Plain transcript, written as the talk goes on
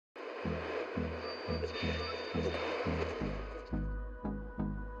Hold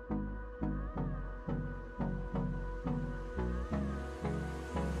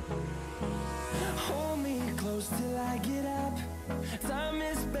me close till I get up. Time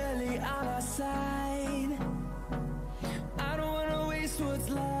is barely on our side. I don't wanna waste what's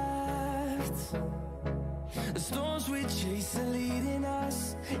left. The storms we chase are leading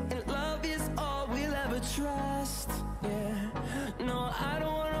us, and love is all we'll ever trust. Yeah, no, I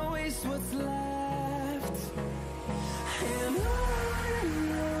don't wanna waste what's left. And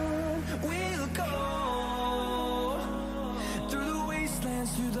on we'll go, through the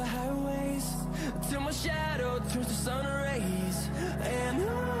wastelands, through the highways, till my shadow turns to sun rays. And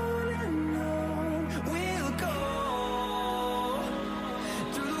on we'll go,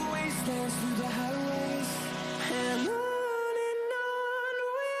 through the wastelands, through the highways, and on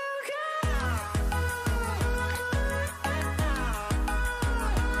we'll go.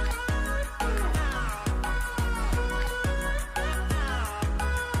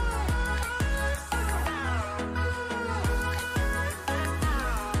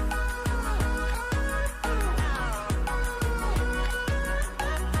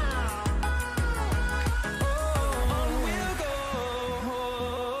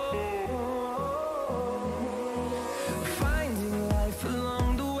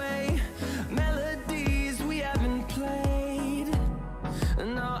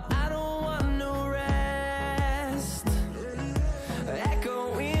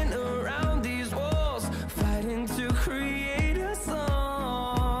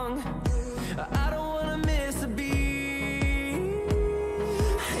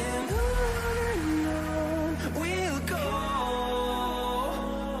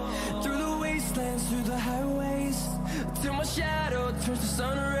 Through the highways, till my shadow turns to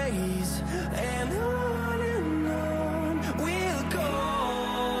sun rays. And on we'll go,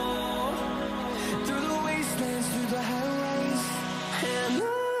 through the wastelands, through the highways, and on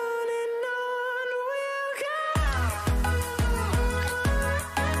we'll go.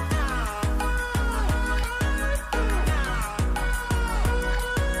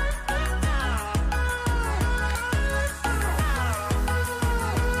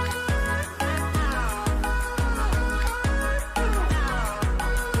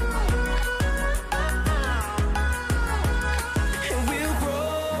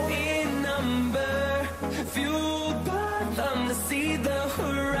 See the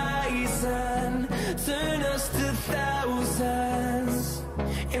horizon, turn us to thousands,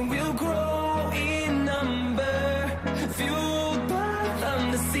 and we'll grow in number, fueled by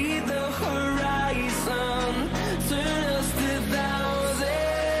them to see the horizon, turn us to thousands,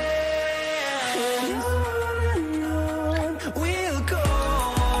 and on we'll go,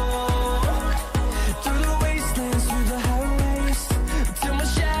 through the wastelands, through the highways, till my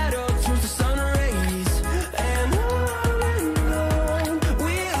shadow turns to sun rays, and on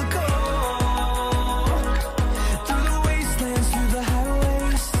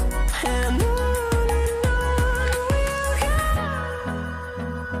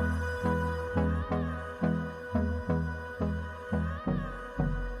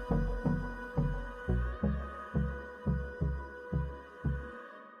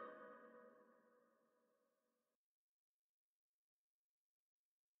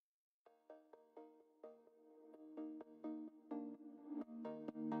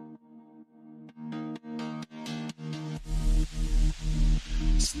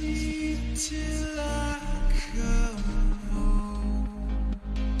sleep till I come home,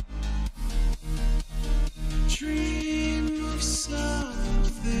 dream of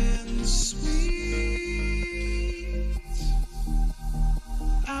something sweet.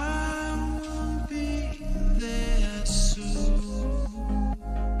 I won't be there soon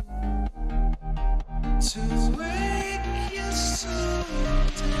to wake you so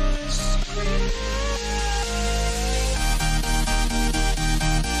discreet.